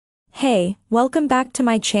Hey, welcome back to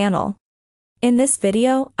my channel. In this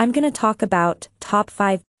video, I'm gonna talk about top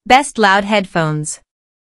 5 best loud headphones.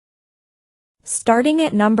 Starting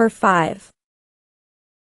at number 5.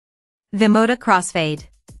 V-MODA Crossfade.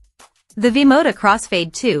 The V-MODA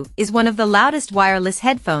Crossfade 2 is one of the loudest wireless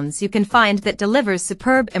headphones you can find that delivers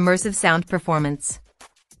superb immersive sound performance.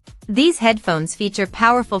 These headphones feature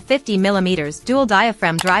powerful 50mm dual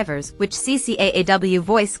diaphragm drivers which CCAAW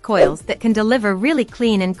voice coils that can deliver really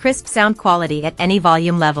clean and crisp sound quality at any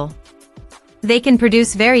volume level. They can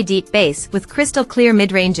produce very deep bass with crystal clear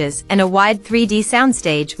mid-ranges and a wide 3D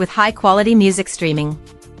soundstage with high-quality music streaming.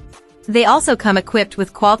 They also come equipped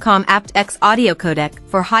with Qualcomm aptX audio codec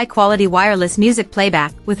for high-quality wireless music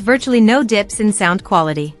playback with virtually no dips in sound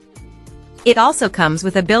quality. It also comes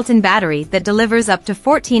with a built-in battery that delivers up to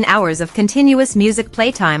 14 hours of continuous music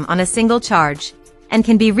playtime on a single charge, and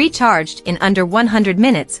can be recharged in under 100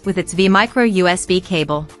 minutes with its V-Micro USB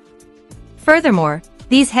cable. Furthermore,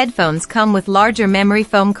 these headphones come with larger memory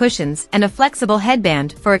foam cushions and a flexible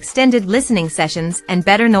headband for extended listening sessions and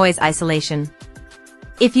better noise isolation.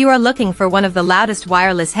 If you are looking for one of the loudest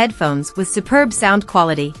wireless headphones with superb sound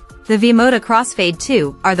quality, the V-MODA Crossfade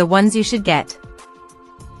 2 are the ones you should get.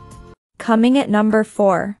 Coming at number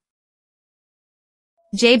 4.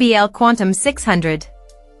 JBL Quantum 600.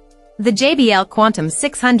 The JBL Quantum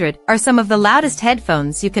 600 are some of the loudest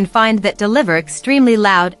headphones you can find that deliver extremely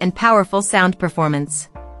loud and powerful sound performance.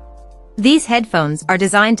 These headphones are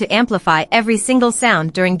designed to amplify every single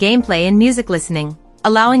sound during gameplay and music listening,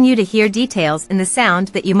 allowing you to hear details in the sound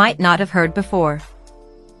that you might not have heard before.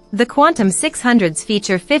 The Quantum 600s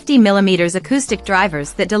feature 50mm acoustic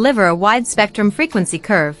drivers that deliver a wide spectrum frequency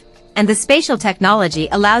curve, and the spatial technology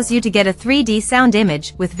allows you to get a 3D sound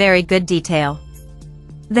image with very good detail.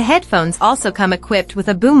 The headphones also come equipped with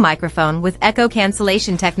a boom microphone with echo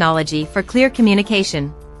cancellation technology for clear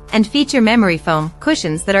communication, and feature memory foam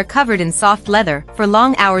cushions that are covered in soft leather for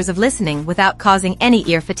long hours of listening without causing any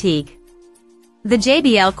ear fatigue. The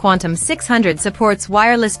JBL Quantum 600 supports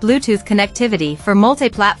wireless Bluetooth connectivity for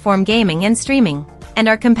multi-platform gaming and streaming, and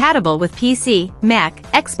are compatible with PC, Mac,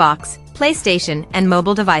 Xbox, PlayStation, and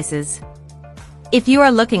mobile devices. If you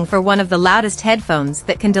are looking for one of the loudest headphones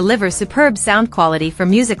that can deliver superb sound quality for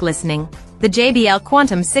music listening, the JBL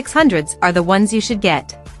Quantum 600s are the ones you should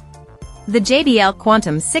get. The JBL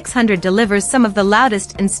Quantum 600 delivers some of the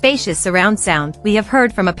loudest and spacious surround sound we have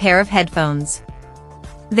heard from a pair of headphones.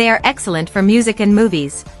 They are excellent for music and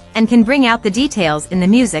movies, and can bring out the details in the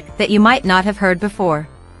music that you might not have heard before.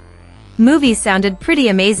 Movies sounded pretty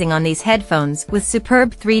amazing on these headphones with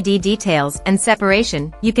superb 3D details and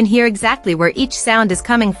separation. You can hear exactly where each sound is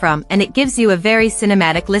coming from, and it gives you a very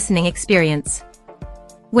cinematic listening experience.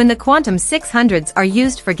 When the Quantum 600s are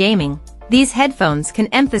used for gaming, these headphones can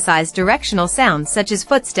emphasize directional sounds such as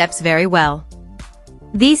footsteps very well.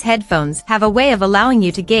 These headphones have a way of allowing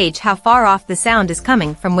you to gauge how far off the sound is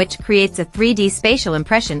coming from, which creates a 3D spatial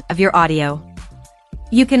impression of your audio.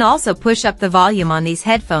 You can also push up the volume on these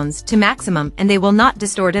headphones to maximum and they will not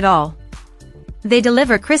distort at all. They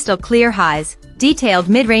deliver crystal clear highs, detailed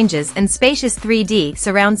mid-ranges, and spacious 3D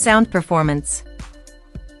surround sound performance.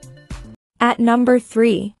 At number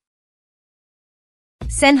 3.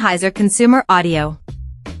 Sennheiser Consumer Audio.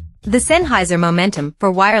 The Sennheiser Momentum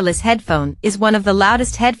for wireless headphone is one of the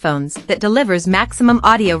loudest headphones that delivers maximum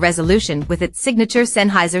audio resolution with its signature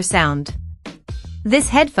Sennheiser sound. This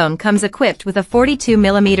headphone comes equipped with a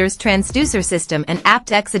 42mm transducer system and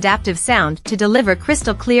aptX adaptive sound to deliver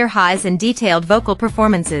crystal clear highs and detailed vocal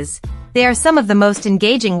performances. They are some of the most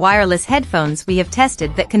engaging wireless headphones we have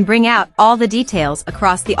tested that can bring out all the details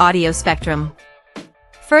across the audio spectrum.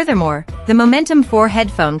 Furthermore, the Momentum 4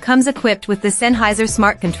 headphone comes equipped with the Sennheiser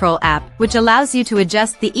Smart Control app, which allows you to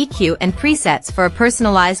adjust the EQ and presets for a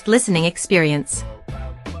personalized listening experience.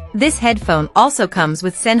 This headphone also comes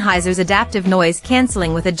with Sennheiser's adaptive noise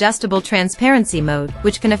cancelling with adjustable transparency mode,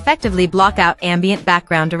 which can effectively block out ambient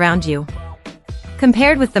background around you.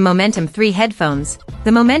 Compared with the Momentum 3 headphones,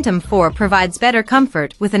 the Momentum 4 provides better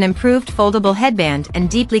comfort with an improved foldable headband and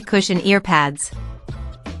deeply cushioned ear pads.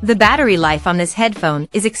 The battery life on this headphone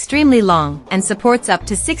is extremely long and supports up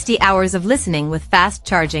to 60 hours of listening with fast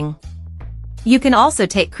charging. You can also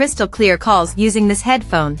take crystal clear calls using this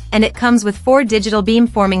headphone, and it comes with 4 digital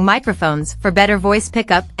beamforming microphones for better voice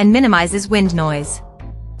pickup and minimizes wind noise.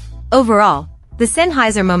 Overall, the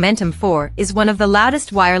Sennheiser Momentum 4 is one of the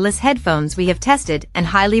loudest wireless headphones we have tested and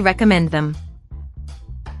highly recommend them.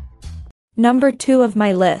 Number 2 of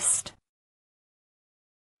my list.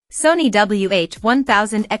 Sony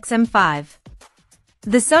WH-1000 XM5.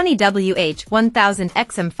 The Sony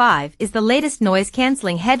WH-1000 is the latest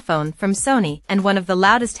noise-canceling headphone from Sony and one of the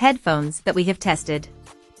loudest headphones that we have tested.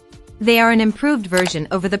 They are an improved version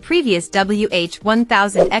over the previous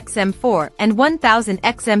WH-1000 and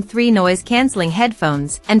 1000 noise-canceling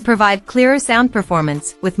headphones and provide clearer sound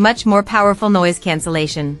performance with much more powerful noise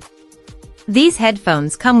cancellation. These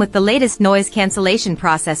headphones come with the latest noise cancellation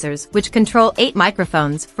processors which control 8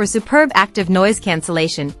 microphones for superb active noise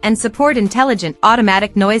cancellation and support intelligent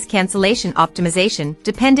automatic noise cancellation optimization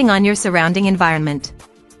depending on your surrounding environment.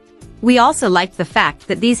 We also liked the fact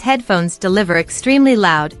that these headphones deliver extremely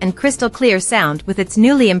loud and crystal clear sound with its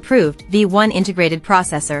newly improved V1 integrated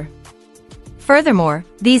processor. Furthermore,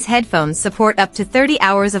 these headphones support up to 30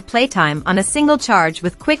 hours of playtime on a single charge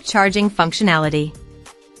with quick charging functionality.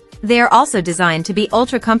 They are also designed to be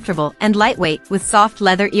ultra comfortable and lightweight with soft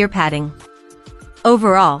leather ear padding.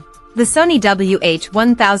 Overall, the Sony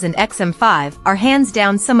WH-1000 are hands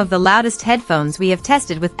down some of the loudest headphones we have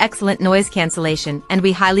tested with excellent noise cancellation, and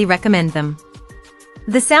we highly recommend them.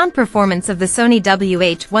 The sound performance of the Sony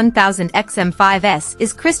WH-1000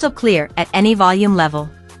 is crystal clear at any volume level.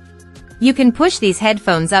 You can push these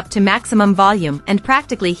headphones up to maximum volume and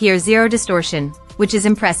practically hear zero distortion, which is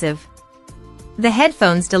impressive. The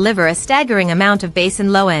headphones deliver a staggering amount of bass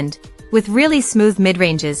and low end, with really smooth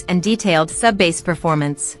mid-ranges and detailed sub-bass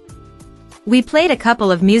performance. We played a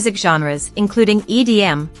couple of music genres including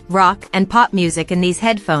EDM, rock and pop music, and these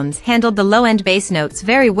headphones handled the low-end bass notes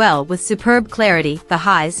very well with superb clarity. The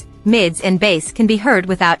highs, mids and bass can be heard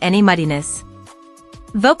without any muddiness.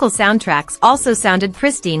 Vocal soundtracks also sounded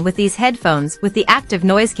pristine with these headphones. With the active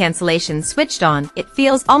noise cancellation switched on, it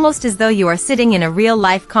feels almost as though you are sitting in a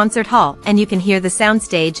real-life concert hall and you can hear the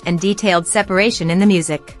soundstage and detailed separation in the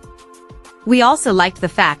music. We also liked the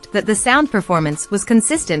fact that the sound performance was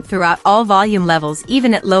consistent throughout all volume levels.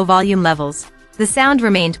 Even at low volume levels, the sound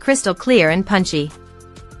remained crystal clear and punchy.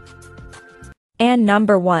 And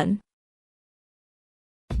number 1.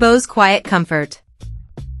 Bose QuietComfort.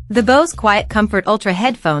 The Bose QuietComfort Ultra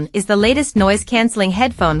headphone is the latest noise-canceling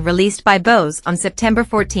headphone released by Bose on September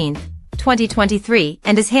 14, 2023,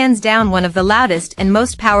 and is hands down one of the loudest and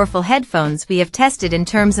most powerful headphones we have tested in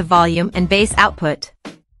terms of volume and bass output.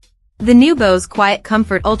 The new Bose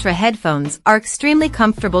QuietComfort Ultra headphones are extremely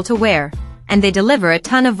comfortable to wear, and they deliver a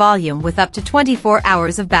ton of volume with up to 24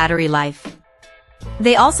 hours of battery life.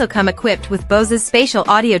 They also come equipped with Bose's spatial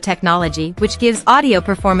audio technology, which gives audio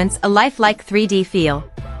performance a lifelike 3D feel,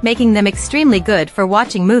 making them extremely good for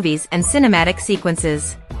watching movies and cinematic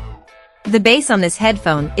sequences. The bass on this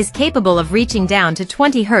headphone is capable of reaching down to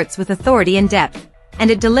 20 Hz with authority and depth, and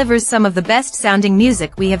it delivers some of the best sounding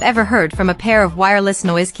music we have ever heard from a pair of wireless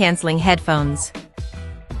noise-canceling headphones.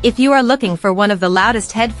 If you are looking for one of the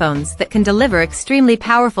loudest headphones that can deliver extremely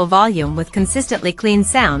powerful volume with consistently clean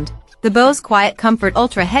sound, the Bose QuietComfort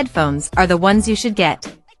Ultra headphones are the ones you should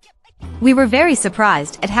get. We were very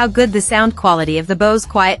surprised at how good the sound quality of the Bose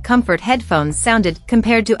QuietComfort headphones sounded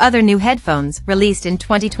compared to other new headphones released in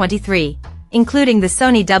 2023, including the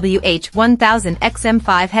Sony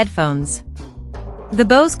WH-1000 headphones. The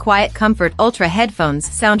Bose QuietComfort Ultra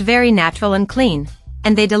headphones sound very natural and clean,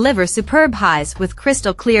 and they deliver superb highs with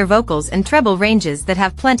crystal clear vocals and treble ranges that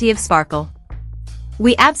have plenty of sparkle.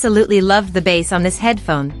 We absolutely loved the bass on this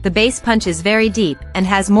headphone. The bass punches very deep and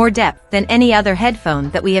has more depth than any other headphone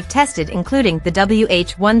that we have tested, including the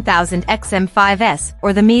WH-1000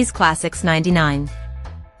 or the Mies Classics 99.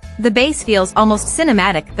 The bass feels almost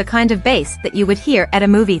cinematic, the kind of bass that you would hear at a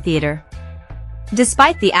movie theater.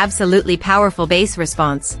 Despite the absolutely powerful bass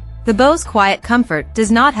response, the Bose QuietComfort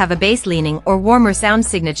does not have a bass leaning or warmer sound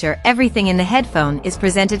signature. Everything in the headphone is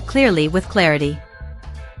presented clearly with clarity.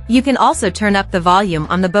 You can also turn up the volume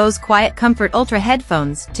on the Bose QuietComfort Ultra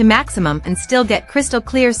headphones to maximum and still get crystal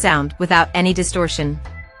clear sound without any distortion.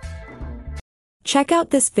 Check out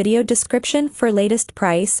this video description for latest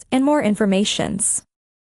price and more informations.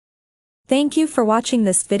 Thank you for watching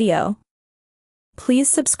this video. Please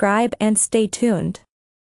subscribe and stay tuned.